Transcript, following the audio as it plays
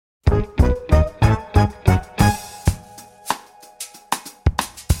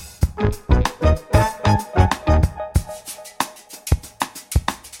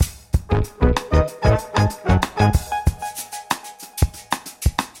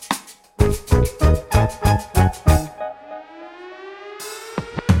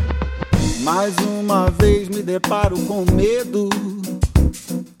Mais uma vez me deparo com medo.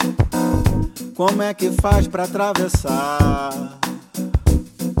 Como é que faz pra atravessar?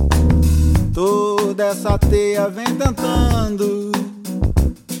 Toda essa teia vem tentando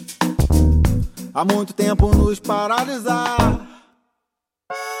há muito tempo nos paralisar.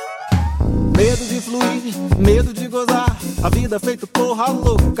 Medo de fluir, medo de gozar, a vida feito porra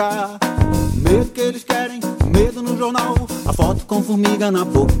louca. Medo que eles querem, medo no jornal, a foto com formiga na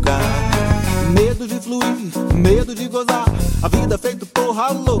boca. Medo de fluir, medo de gozar, a vida feito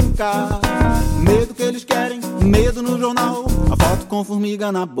porra louca. Medo que eles querem, medo no jornal, a foto com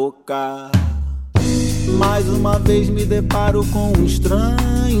formiga na boca. Mais uma vez me deparo com um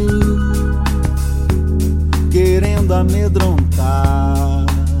estranho querendo amedrontar,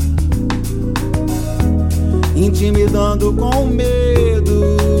 intimidando com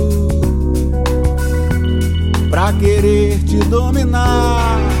medo pra querer te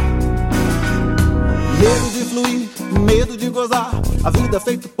dominar. Medo de fluir, medo de gozar, a vida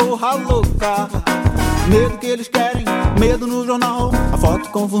feito porra louca. Medo que eles querem, medo no jornal, a foto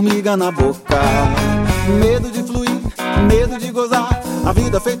com formiga na boca. Medo de fluir, medo de gozar, a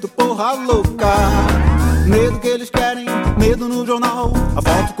vida feito porra louca. Medo que eles querem, medo no jornal, a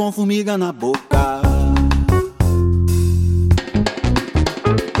foto com formiga na boca.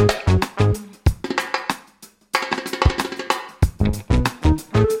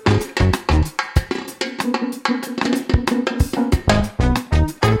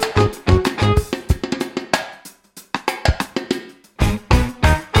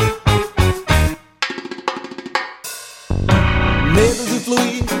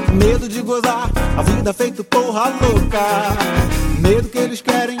 A vida feito porra louca. Medo que eles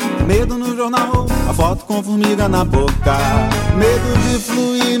querem, medo no jornal, a foto com formiga na boca. Medo de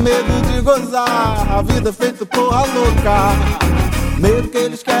fluir, medo de gozar, a vida feito porra louca. Medo que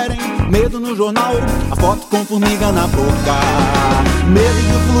eles querem, medo no jornal, a foto com formiga na boca. Medo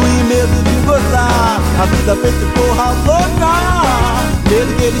de fluir, medo de gozar, a vida feito porra louca.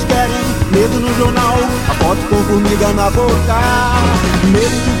 Medo que eles querem, medo no jornal, a foto com formiga na boca.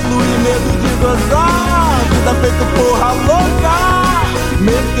 Medo de fluir, medo de gozar, a vida feito porra louca.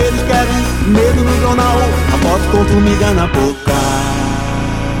 Medo que eles querem, medo no jornal, a foto com formiga na boca.